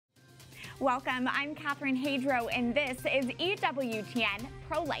Welcome, I'm Catherine Hadro, and this is EWTN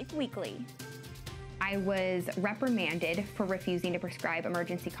Pro-Life Weekly. I was reprimanded for refusing to prescribe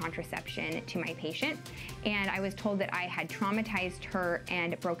emergency contraception to my patient, and I was told that I had traumatized her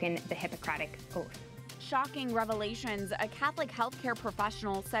and broken the Hippocratic Oath. Shocking revelations. A Catholic healthcare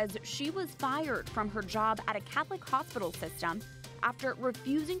professional says she was fired from her job at a Catholic hospital system after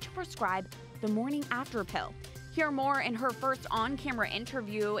refusing to prescribe the morning after pill. Hear more in her first on-camera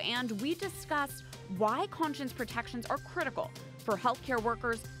interview, and we discuss why conscience protections are critical for healthcare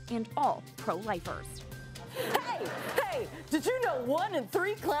workers and all pro-lifers. Hey, did you know 1 in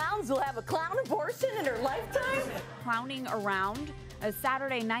 3 clowns will have a clown abortion in their lifetime? Clowning around, a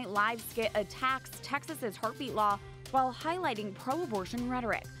Saturday Night Live skit attacks Texas's heartbeat law while highlighting pro-abortion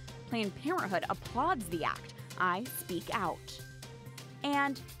rhetoric. Planned Parenthood applauds the act. I speak out.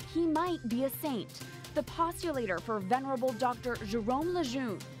 And he might be a saint. The postulator for Venerable Doctor Jérôme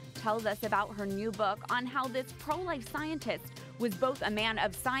Lejeune tells us about her new book on how this pro-life scientist was both a man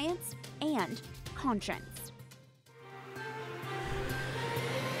of science and conscience.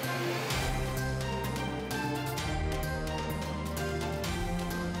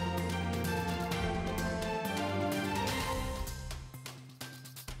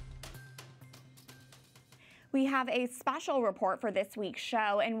 We have a special report for this week's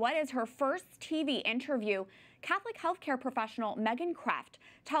show. In what is her first TV interview, Catholic healthcare professional Megan Kreft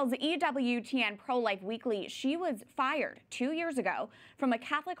tells EWTN Pro-Life Weekly she was fired 2 years ago from a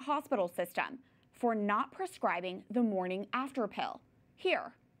Catholic hospital system for not prescribing the morning after pill.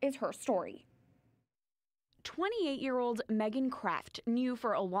 Here is her story. 28-year-old Megan Kreft knew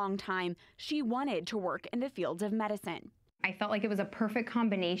for a long time she wanted to work in the field of medicine. I felt like it was a perfect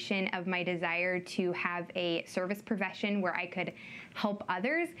combination of my desire to have a service profession where I could help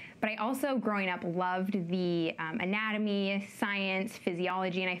others, but I also, growing up, loved the anatomy, science,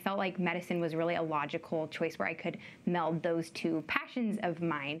 physiology, and I felt like medicine was really a logical choice where I could meld those two passions of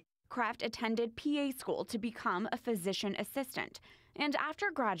mine. Kreft attended PA school to become a physician assistant, and after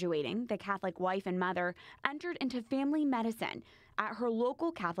graduating, the Catholic wife and mother entered into family medicine at her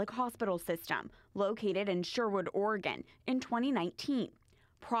local Catholic hospital system, located in Sherwood, Oregon, in 2019,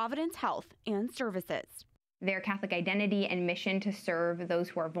 Providence Health and Services. Their Catholic identity and mission to serve those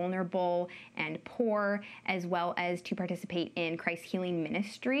who are vulnerable and poor, as well as to participate in Christ's healing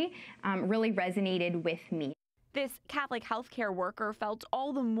ministry, really resonated with me. This Catholic healthcare worker felt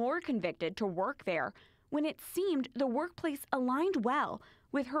all the more convicted to work there when it seemed the workplace aligned well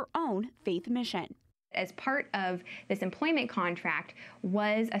with her own faith mission. As part of this employment contract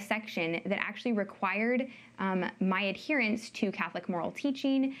was a section that actually required my adherence to Catholic moral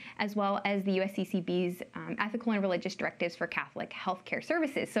teaching, as well as the USCCB's ethical and religious directives for Catholic healthcare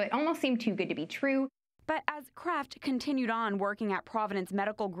services. So it almost seemed too good to be true. But as Kreft continued on working at Providence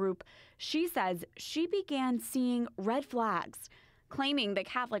Medical Group, she says she began seeing red flags, claiming the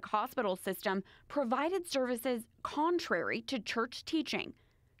Catholic hospital system provided services contrary to church teaching.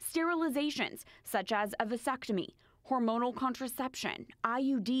 Sterilizations such as a vasectomy, hormonal contraception,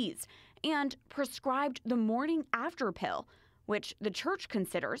 IUDs, and prescribed the morning after pill, which the church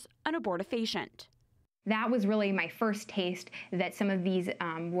considers an abortifacient. That was really my first taste that some of these,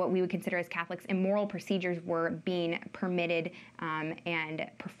 what we would consider as Catholics, immoral procedures were being permitted and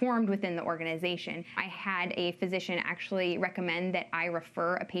performed within the organization. I had a physician actually recommend that I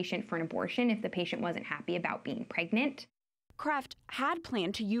refer a patient for an abortion if the patient wasn't happy about being pregnant. Kreft had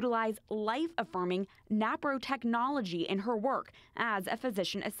planned to utilize life-affirming NAPRO technology in her work as a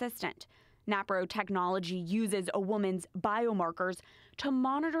physician assistant. NAPRO technology uses a woman's biomarkers to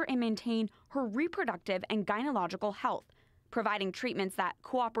monitor and maintain her reproductive and gynecological health, providing treatments that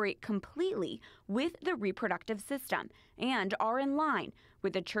cooperate completely with the reproductive system and are in line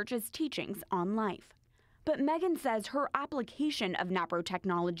with the Church's teachings on life. But Megan says her application of NAPRO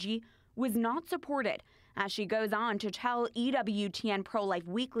technology was not supported, as she goes on to tell EWTN Pro-Life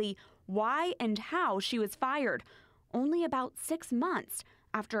Weekly why and how she was fired only about 6 months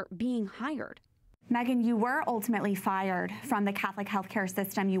after being hired. Megan, you were ultimately fired from the Catholic healthcare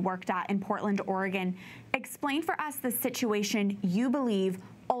system you worked at in Portland, Oregon. Explain for us the situation you believe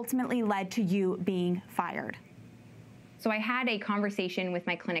ultimately led to you being fired. So I had a conversation with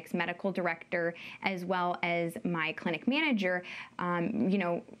my clinic's medical director as well as my clinic manager,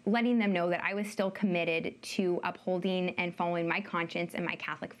 letting them know that I was still committed to upholding and following my conscience and my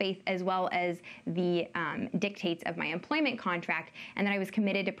Catholic faith, as well as the dictates of my employment contract, and that I was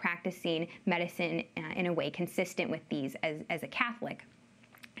committed to practicing medicine in a way consistent with these as a Catholic.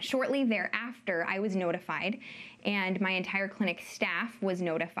 Shortly thereafter, I was notified, and my entire clinic staff was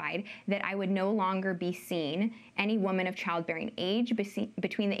notified that I would no longer be seeing any woman of childbearing age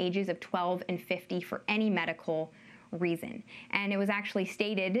between the ages of 12 and 50 for any medical reason. And it was actually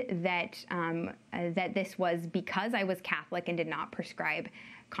stated that, that this was because I was Catholic and did not prescribe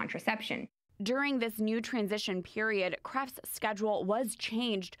contraception. During this new transition period, Kreft's schedule was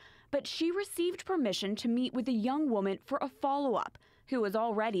changed, but she received permission to meet with a young woman for a follow-up who was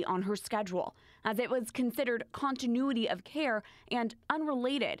already on her schedule, as it was considered continuity of care and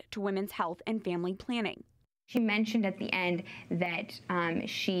unrelated to women's health and family planning. She mentioned at the end that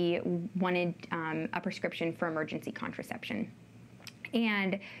she wanted a prescription for emergency contraception.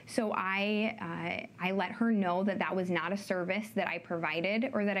 And so I let her know that that was not a service that I provided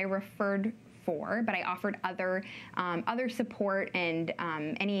or that I referred for, but I offered other support and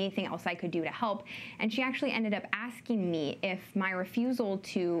anything else I could do to help. And she actually ended up asking me if my refusal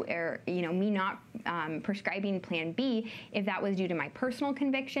to, me not prescribing Plan B, if that was due to my personal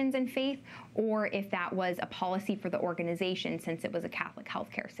convictions and faith, or if that was a policy for the organization since it was a Catholic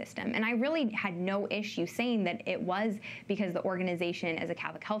healthcare system. And I really had no issue saying that it was because the organization as a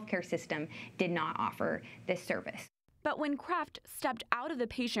Catholic healthcare system did not offer this service. But when Kreft stepped out of the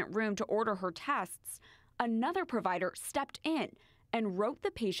patient room to order her tests, another provider stepped in and wrote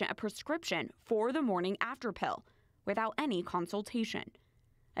the patient a prescription for the morning after pill without any consultation.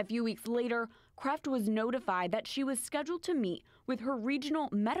 A few weeks later, Kreft was notified that she was scheduled to meet with her regional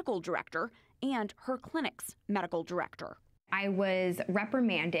medical director and her clinic's medical director. I was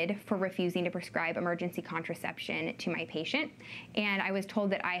reprimanded for refusing to prescribe emergency contraception to my patient, and I was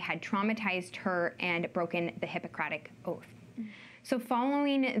told that I had traumatized her and broken the Hippocratic Oath. So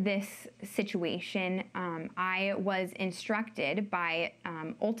following this situation, I was instructed by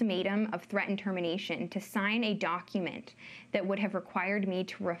ultimatum of threat and termination to sign a document that would have required me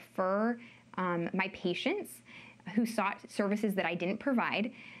to refer my patients who sought services that I didn't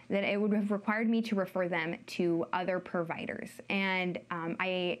provide, that it would have required me to refer them to other providers. And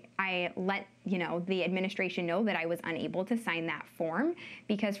I let the administration know that I was unable to sign that form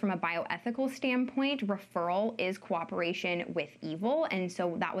because from a bioethical standpoint, referral is cooperation with evil, and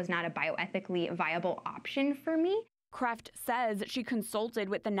so that was not a bioethically viable option for me. Kreft says she consulted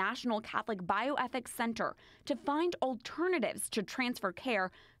with the National Catholic Bioethics Center to find alternatives to transfer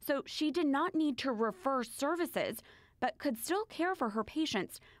care, so she did not need to refer services, but could still care for her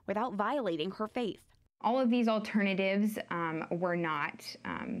patients without violating her faith. All of these alternatives were not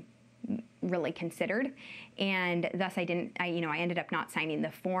really considered, and thus I ended up not signing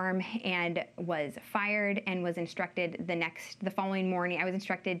the form and was fired and was instructed the following morning. I was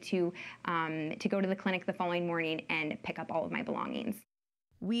instructed to go to the clinic the following morning and pick up all of my belongings.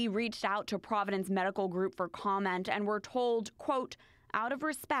 We reached out to Providence Medical Group for comment and were told, quote, out of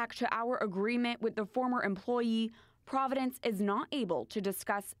respect to our agreement with the former employee, Providence is not able to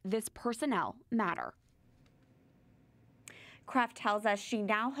discuss this personnel matter. Kreft tells us she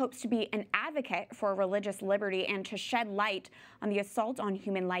now hopes to be an advocate for religious liberty and to shed light on the assault on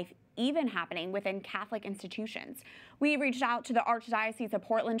human life even happening within Catholic institutions. We reached out to the Archdiocese of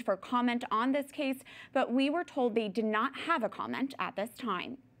Portland for comment on this case, but we were told they did not have a comment at this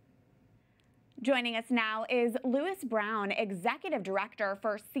time. Joining us now is Lewis Brown, Executive Director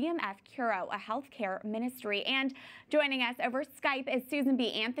for CMF CURO, a healthcare ministry. And joining us over Skype is Susan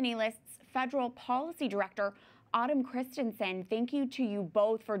B. Anthony List's Federal Policy Director, Autumn Christensen. Thank you to you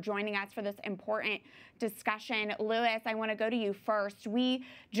both for joining us for this important discussion. Lewis, I want to go to you first. We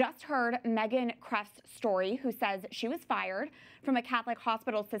just heard Megan Kreft's story, who says she was fired from a Catholic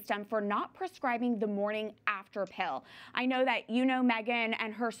hospital system for not prescribing the morning after pill. I know that you know Megan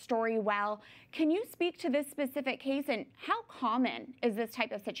and her story well. Can you speak to this specific case and how common is this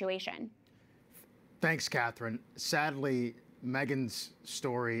type of situation? Thanks, Catherine. Sadly, Megan's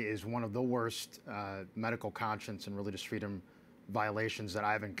story is one of the worst medical conscience and religious freedom violations that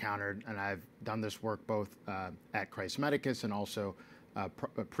I've encountered, and I've done this work both at Christ Medicus and also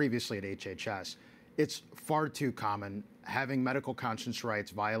previously at HHS. It's far too common having medical conscience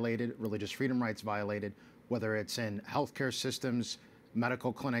rights violated, religious freedom rights violated, whether it's in healthcare systems,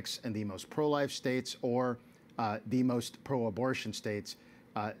 medical clinics in the most pro-life states or the most pro-abortion states.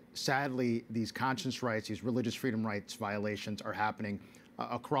 Sadly, these conscience rights, these religious freedom rights violations are happening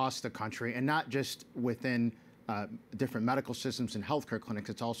across the country, and not just within different medical systems and healthcare clinics.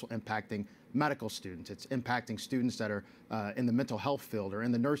 It's also impacting medical students. It's impacting students that are in the mental health field or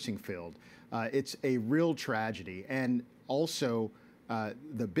in the nursing field. It's a real tragedy. And also,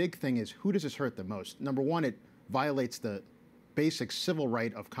 the big thing is, who does this hurt the most? Number one, it violates the basic civil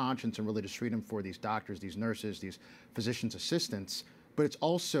right of conscience and religious freedom for these doctors, these nurses, these physicians' assistants. but it's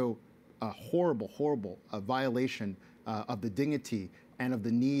also a horrible, horrible violation of the dignity and of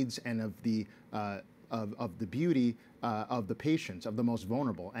the needs and of the beauty of the patients, of the most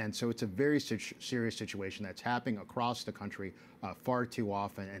vulnerable. And so it's a very serious situation that's happening across the country far too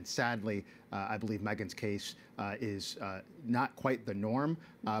often. And sadly, I believe Megan's case is not quite the norm,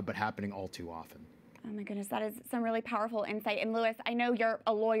 but happening all too often. Oh my goodness, that is some really powerful insight. And Louis, I know you're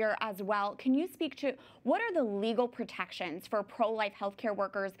a lawyer as well. Can you speak to what are the legal protections for pro-life healthcare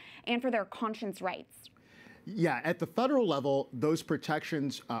workers and for their conscience rights? Yeah, at the federal level, those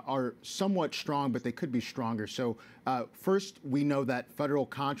protections are somewhat strong, but they could be stronger. So first, we know that federal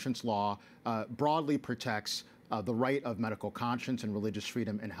conscience law broadly protects the right of medical conscience and religious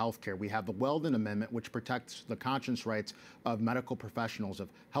freedom in healthcare. We have the Weldon Amendment, which protects the conscience rights of medical professionals, of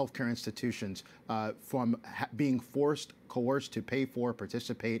healthcare institutions from being forced, coerced to pay for,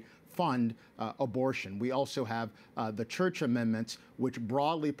 participate, fund abortion. We also have the Church Amendments, which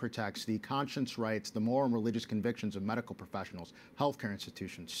broadly protects the conscience rights, the moral and religious convictions of medical professionals, healthcare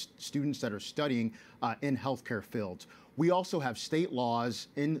institutions, students that are studying in healthcare fields. We also have state laws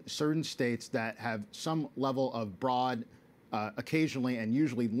in certain states that have some level of broad, occasionally and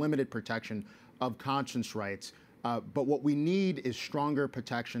usually limited protection of conscience rights. But what we need is stronger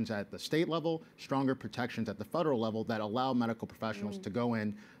protections at the state level, stronger protections at the federal level that allow medical professionals to go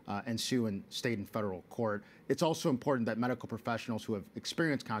in and sue in state and federal court. It's also important that medical professionals who have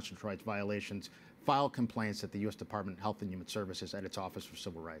experienced conscience rights violations file complaints at the U.S. Department of Health and Human Services at its Office for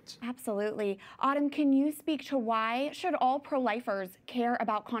Civil Rights. Absolutely. Autumn, can you speak to why should all pro-lifers care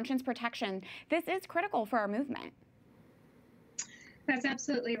about conscience protection? This is critical for our movement. That's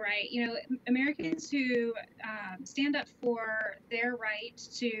absolutely right. You know, Americans who stand up for their right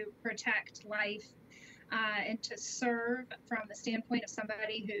to protect life and to serve from the standpoint of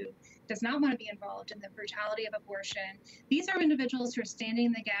somebody who does not want to be involved in the brutality of abortion. These are individuals who are standing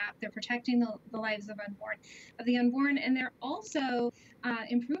in the gap. They're protecting the lives of the unborn, and they're also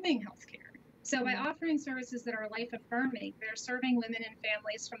improving healthcare. So by offering services that are life-affirming, they're serving women and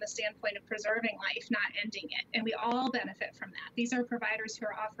families from the standpoint of preserving life, not ending it. And we all benefit from that. These are providers who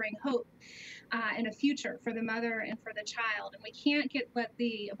are offering hope and a future for the mother and for the child. And we can't let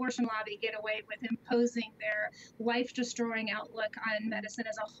the abortion lobby get away with imposing their life-destroying outlook on medicine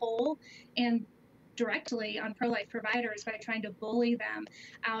as a whole and directly on pro-life providers by trying to bully them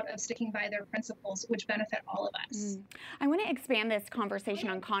out of sticking by their principles, which benefit all of us. I want to expand this conversation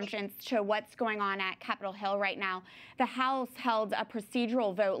on conscience to what's going on at Capitol Hill right now. The House held a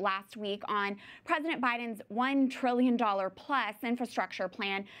procedural vote last week on President Biden's $1 trillion plus infrastructure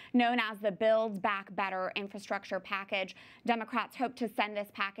plan, known as the Build Back Better infrastructure package. Democrats hope to send this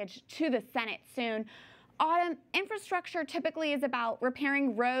package to the Senate soon. Autumn, infrastructure typically is about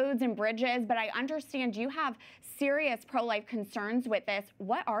repairing roads and bridges, but I understand you have serious pro-life concerns with this.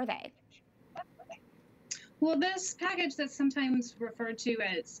 What are they? Well, this package that's sometimes referred to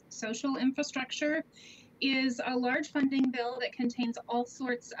as social infrastructure is a large funding bill that contains all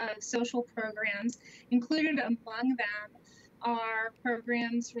sorts of social programs. Included among them are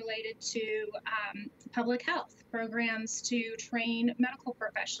programs related to public health, programs to train medical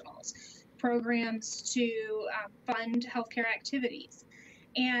professionals, programs to fund healthcare activities.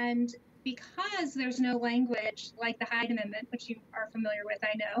 And because there's no language like the Hyde Amendment, which you are familiar with,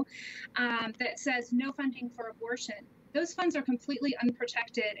 I know, that says no funding for abortion, those funds are completely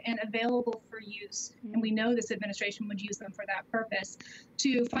unprotected and available for use. And we know this administration would use them for that purpose,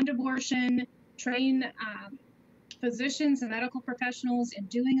 to fund abortion, train physicians and medical professionals in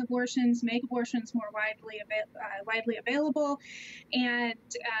doing abortions, make abortions more widely available, and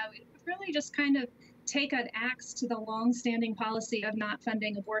really just kind of take an axe to the long-standing policy of not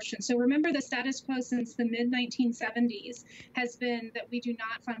funding abortion. So remember, the status quo since the mid-1970s has been that we do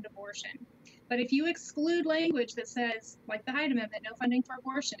not fund abortion. But if you exclude language that says, like the Hyde Amendment, no funding for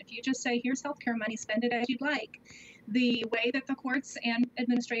abortion, if you just say, here's healthcare money, spend it as you'd like, the way that the courts and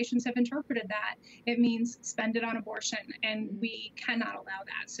administrations have interpreted that, it means spend it on abortion, and we cannot allow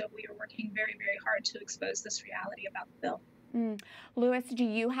that. So we are working very, very hard to expose this reality about the bill. Louis, do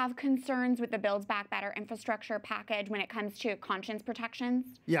you have concerns with the Build Back Better infrastructure package when it comes to conscience protections?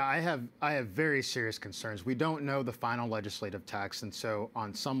 Yeah, I have very serious concerns. We don't know the final legislative text, and so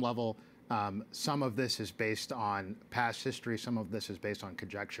on some level, some of this is based on past history, some of this is based on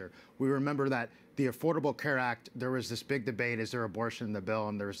conjecture. We remember that the Affordable Care Act, there was this big debate, is there abortion in the bill?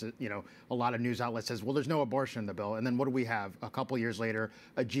 And there's, a lot of news outlets says, well, there's no abortion in the bill. And then what do we have? A couple years later,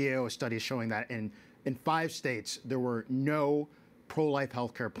 a GAO study showing that in 5 states, there were no pro-life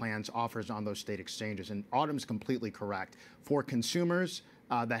healthcare plans offered on those state exchanges. And Autumn's completely correct. For consumers,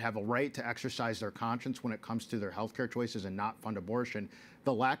 that have a right to exercise their conscience when it comes to their healthcare choices and not fund abortion.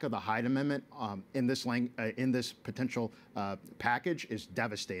 The lack of the Hyde Amendment in this potential package is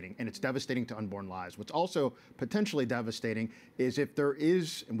devastating, and it's devastating to unborn lives. What's also potentially devastating is if there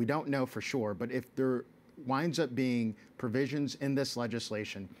is, and we don't know for sure, but if there winds up being provisions in this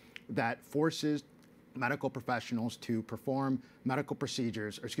legislation that forces medical professionals to perform medical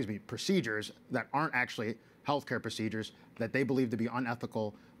procedures, or excuse me, procedures that aren't actually healthcare procedures that they believe to be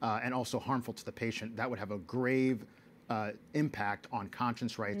unethical and also harmful to the patient, that would have a grave impact on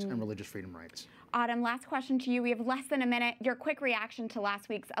conscience rights and religious freedom rights. Autumn, last question to you. We have less than a minute. Your quick reaction to last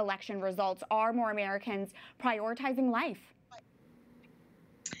week's election results. Are more Americans prioritizing life?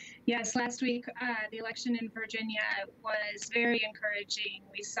 Yes, last week the election in Virginia was very encouraging.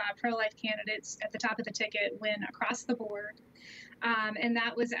 We saw pro-life candidates at the top of the ticket win across the board. And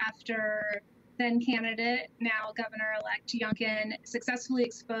that was after then candidate, now Governor-elect Youngkin, successfully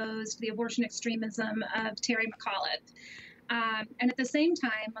exposed the abortion extremism of Terry McAuliffe. And at the same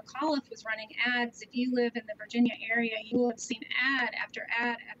time, McAuliffe was running ads. If you live in the Virginia area, you will have seen ad after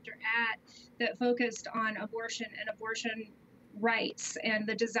ad after ad that focused on abortion and abortion rights and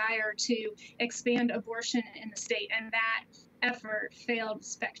the desire to expand abortion in the state. And that effort failed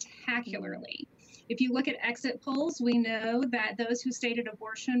spectacularly. If you look at exit polls, we know that those who stated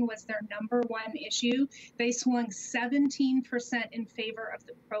abortion was their #1 issue. They swung 17% in favor of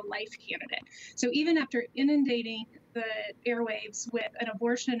the pro-life candidate. So even after inundating the airwaves with an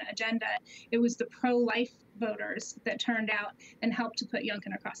abortion agenda, it was the pro-life voters that turned out and helped to put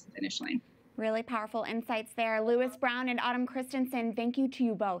Youngkin across the finish line. Really powerful insights there. Lewis Brown and Autumn Christensen, thank you to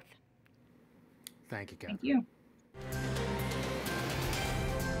you both. Thank you, Catherine. Thank you.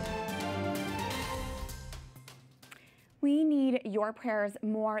 We need your prayers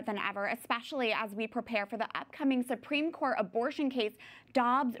more than ever, especially as we prepare for the upcoming Supreme Court abortion case,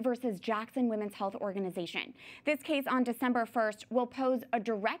 Dobbs versus Jackson Women's Health Organization. This case on December 1st will pose a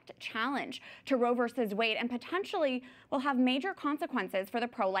direct challenge to Roe versus Wade and potentially will have major consequences for the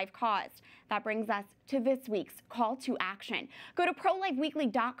pro-life cause. That brings us to this week's call to action. Go to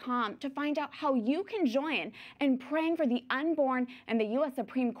ProLifeWeekly.com to find out how you can join in praying for the unborn and the U.S.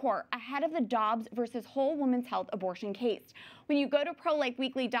 Supreme Court ahead of the Dobbs versus Whole Women's Health abortion case. When you go to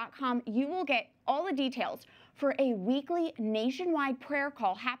ProLifeWeekly.com, you will get all the details for a weekly nationwide prayer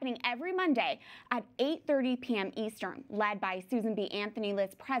call happening every Monday at 8:30 p.m. Eastern, led by Susan B. Anthony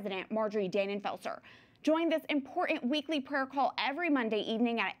List President Marjorie Dannenfelser. Join this important weekly prayer call every Monday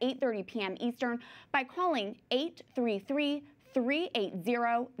evening at 8:30 p.m. Eastern by calling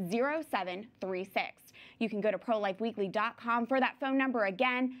 833-380-0736. You can go to ProLifeWeekly.com for that phone number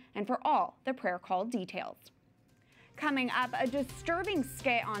again and for all the prayer call details. Coming up, a disturbing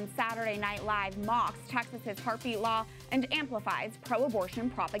skit on Saturday Night Live mocks Texas's heartbeat law and amplifies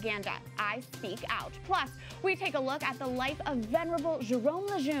pro-abortion propaganda. I Speak Out. Plus, we take a look at the life of Venerable Jérôme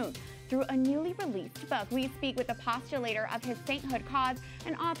Lejeune through a newly released book. We speak with the postulator of his sainthood cause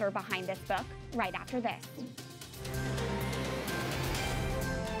and author behind this book right after this.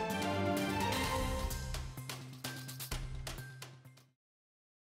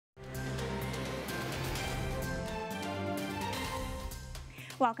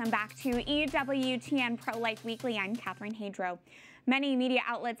 Welcome back to EWTN Pro-Life Weekly. I'm Catherine Hadro. Many media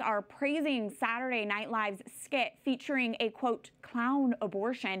outlets are praising Saturday Night Live's skit featuring a, quote, clown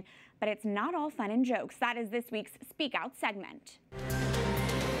abortion, but it's not all fun and jokes. That is this week's Speak Out segment.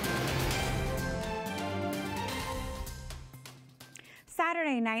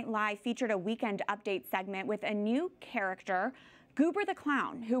 Saturday Night Live featured a weekend update segment with a new character, Goober the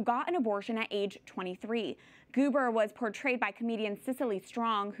Clown, who got an abortion at age 23. Goober was portrayed by comedian Cicely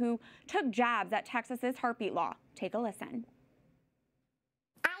Strong, who took jabs at Texas's heartbeat law. Take a listen.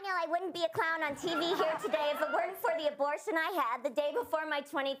 I know I wouldn't be a clown on TV here today if it weren't for the abortion I had the day before my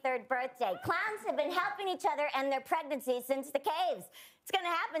 23rd birthday. Clowns have been helping each other and their pregnancy since the caves. It's going to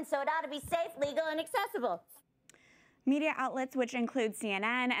happen, so it ought to be safe, legal, and accessible. Media outlets, which include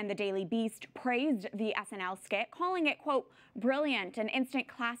CNN and the Daily Beast, praised the SNL skit, calling it, quote, brilliant, an instant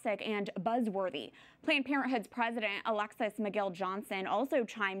classic, and buzzworthy. Planned Parenthood's president, Alexis McGill Johnson, also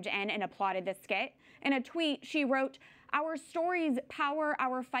chimed in and applauded the skit. In a tweet, she wrote, our stories power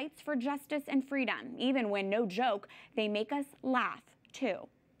our fights for justice and freedom. Even when, no joke, they make us laugh, too.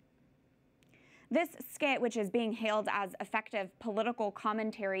 This skit, which is being hailed as effective political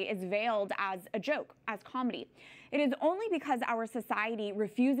commentary, is veiled as a joke, as comedy. It is only because our society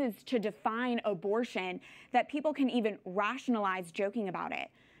refuses to define abortion that people can even rationalize joking about it.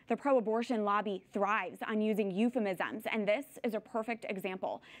 The pro-abortion lobby thrives on using euphemisms, and this is a perfect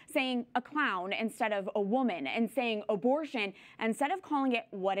example. Saying a clown instead of a woman, and saying abortion instead of calling it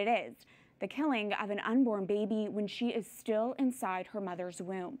what it is: the killing of an unborn baby when she is still inside her mother's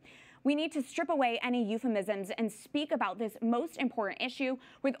womb. We need to strip away any euphemisms and speak about this most important issue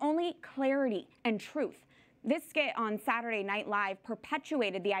with only clarity and truth. This skit on Saturday Night Live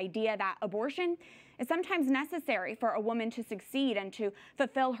perpetuated the idea that abortion is sometimes necessary for a woman to succeed and to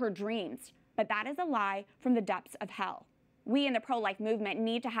fulfill her dreams. But that is a lie from the depths of hell. We in the pro-life movement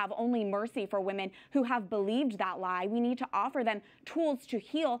need to have only mercy for women who have believed that lie. We need to offer them tools to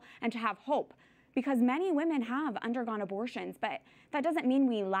heal and to have hope, because many women have undergone abortions, but that doesn't mean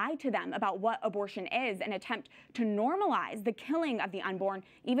we lie to them about what abortion is and attempt to normalize the killing of the unborn,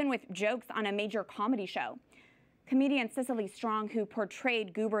 even with jokes on a major comedy show. Comedian Cicely Strong, who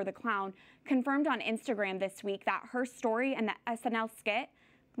portrayed Goober the Clown, confirmed on Instagram this week that her story in the SNL skit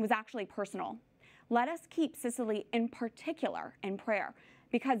was actually personal. Let us keep Cicely in particular in prayer,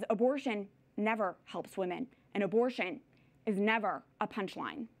 because abortion never helps women, and abortion is never a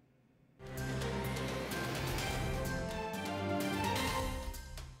punchline.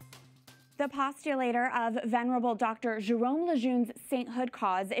 The postulator of Venerable Doctor Jérôme Lejeune's sainthood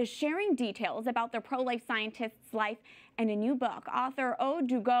cause is sharing details about the pro-life scientist's life in a new book. Author Aude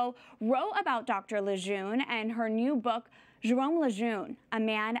Dugast wrote about Dr. Lejeune and her new book, Jérôme Lejeune, A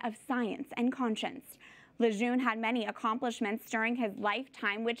Man of Science and Conscience. Lejeune had many accomplishments during his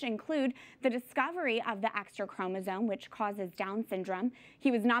lifetime, which include the discovery of the extra chromosome, which causes Down syndrome. He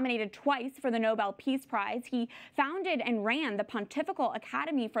was nominated twice for the Nobel Peace Prize. He founded and ran the Pontifical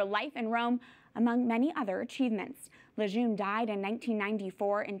Academy for Life in Rome, among many other achievements. Lejeune died in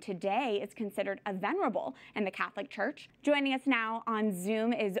 1994 and today is considered a venerable in the Catholic Church. Joining us now on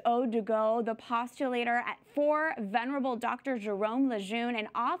Zoom is Aude Dugast, the postulator for Venerable Doctor Jérôme Lejeune and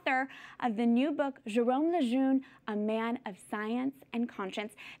author of the new book, Jérôme Lejeune, A Man of Science and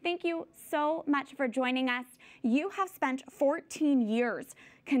Conscience. Thank you so much for joining us. You have spent 14 years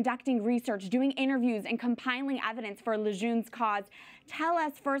conducting research, doing interviews, and compiling evidence for Lejeune's cause. Tell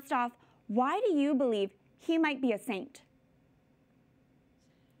us, first off, why do you believe he might be a saint?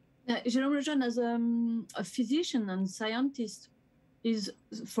 Jérôme Lejeune, as a physician and scientist, is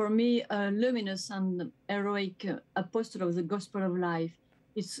for me a luminous and heroic apostle of the gospel of life.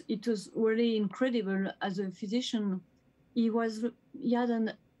 It was really incredible as a physician. He had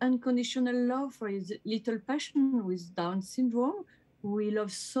an unconditional love for his little patient with Down syndrome, who he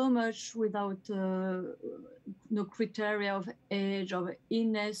loved so much without no criteria of age, of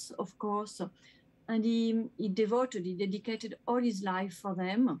illness, of course. And he dedicated all his life for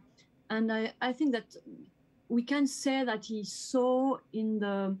them. And I think that we can say that he saw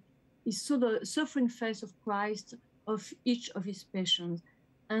the suffering face of Christ of each of his patients.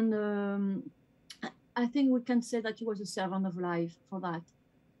 And I think we can say that he was a servant of life for that.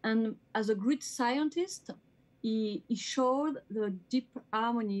 And as a great scientist, he showed the deep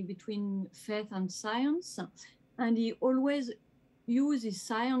harmony between faith and science, and he always used his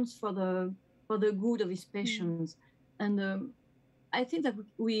science for the good of his patients. And I think that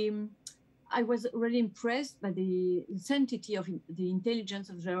I was really impressed by the sanctity of the intelligence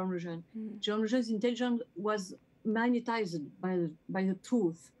of Jérôme Lejeune. Jérôme Lejeune's intelligence was magnetized by the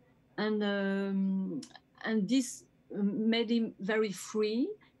truth, and this made him very free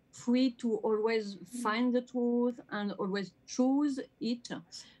to always find the truth and always choose it.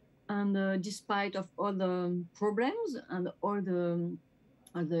 And despite of all the problems and all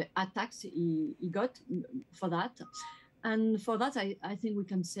the attacks he got for that. And for that, I think we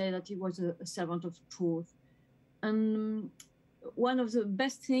can say that he was a servant of truth. And one of the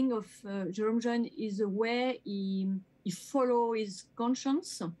best things of Jérôme Lejeune is the way he follows his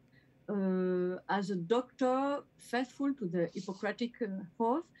conscience as a doctor, faithful to the Hippocratic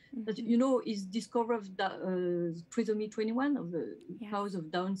oath, that, you know, is discovered of trisomy 21 of the cause of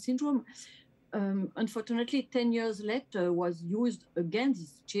Down syndrome. Unfortunately, 10 years later was used against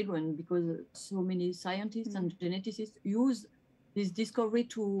these children because so many scientists and geneticists use this discovery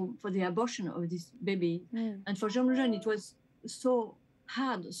for the abortion of this baby. And for Jérôme Lejeune, it was so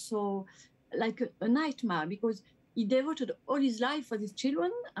hard, so like a nightmare, because he devoted all his life for these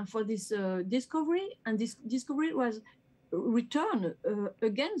children and for this discovery, and this discovery was returned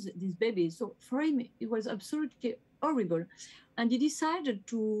against this baby. So for him, it was absolutely horrible. And he decided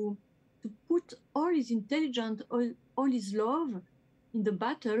to put all his intelligence, all his love in the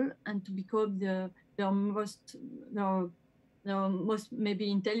battle, and to become the most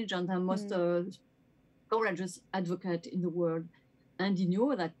maybe intelligent and most courageous advocate in the world. And he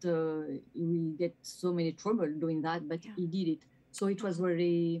knew that he will get so many trouble doing that, but he did it. So it was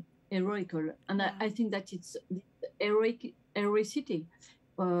very heroical. And I think that it's heroicity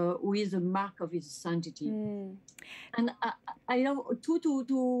who is the mark of his sanctity. And I love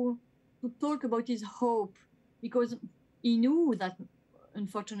to talk about his hope, because he knew that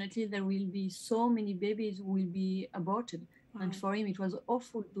unfortunately there will be so many babies who will be aborted. And for him it was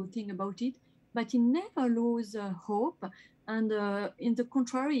awful to think about it, but he never lost hope. And in the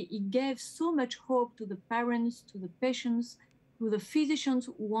contrary, he gave so much hope to the parents, to the patients, to the physicians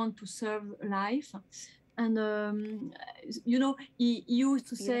who want to serve life. And you know, he used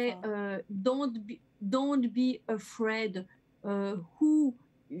to say, don't be afraid. You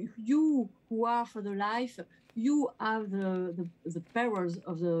who are for the life, you have the powers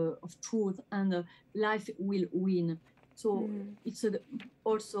of truth, and life will win. So it's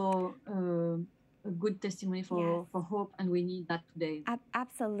also a good testimony for hope, and we need that today.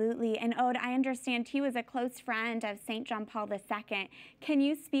 Absolutely. And Aude, I understand he was a close friend of St. John Paul II. Can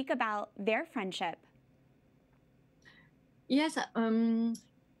you speak about their friendship? Yes,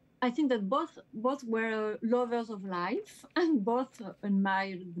 I think that both were lovers of life, and both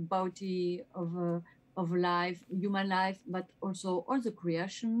admired the beauty of life, human life, but also all the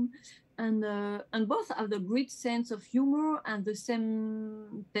creation. And both have the great sense of humor and the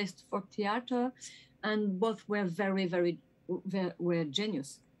same taste for theater, and both were very were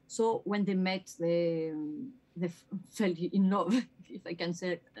genius. So when they met, they fell in love, if I can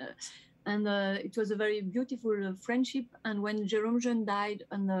say. And it was a very beautiful friendship. And when Jérôme Lejeune died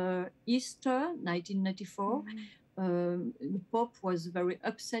on Easter 1994, the Pope was very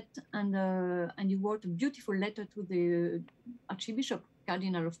upset, and he wrote a beautiful letter to the Archbishop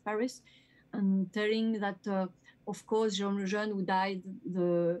Cardinal of Paris, and telling that, of course, Jérôme Lejeune, who died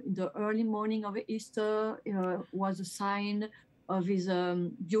in the early morning of Easter, was a sign of his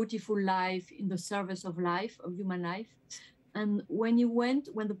beautiful life in the service of life, of human life. And when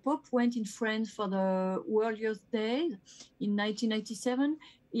the Pope went in France for the World Youth Day in 1997,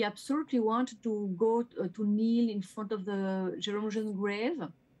 he absolutely wanted to go to kneel in front of the Jérôme Lejeune grave,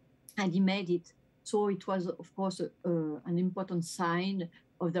 and he made it. So it was, of course, an important sign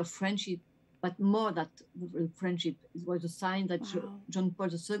of their friendship, but more that the friendship, it was a sign that John Paul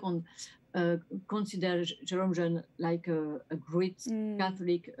II considered Jérôme Lejeune like a great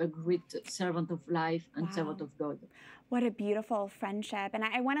Catholic, a great servant of life and servant of God. What a beautiful friendship. And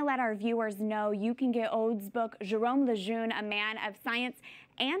I want to let our viewers know you can get Aude's book, Jérôme Lejeune, A Man of Science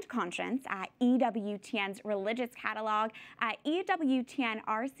and Conscience, at EWTN's religious catalog at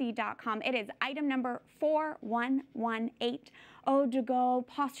EWTNRC.com. It is item number 4118. Aude Dugast,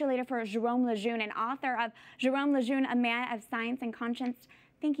 postulator for Jérôme Lejeune and author of Jérôme Lejeune, A Man of Science and Conscience.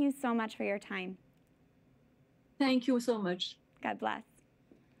 Thank you so much for your time. Thank you so much. God bless.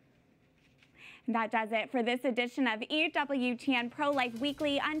 And that does it for this edition of EWTN Pro-Life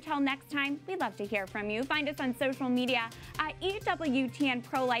Weekly. Until next time, we'd love to hear from you. Find us on social media at EWTN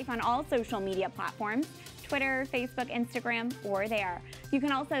Pro-Life on all social media platforms, Twitter, Facebook, Instagram, or there. You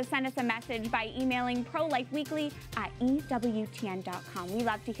can also send us a message by emailing prolifeweekly@EWTN.com. We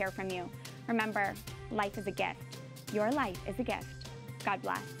love to hear from you. Remember, life is a gift. Your life is a gift. God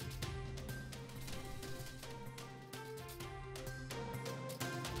bless.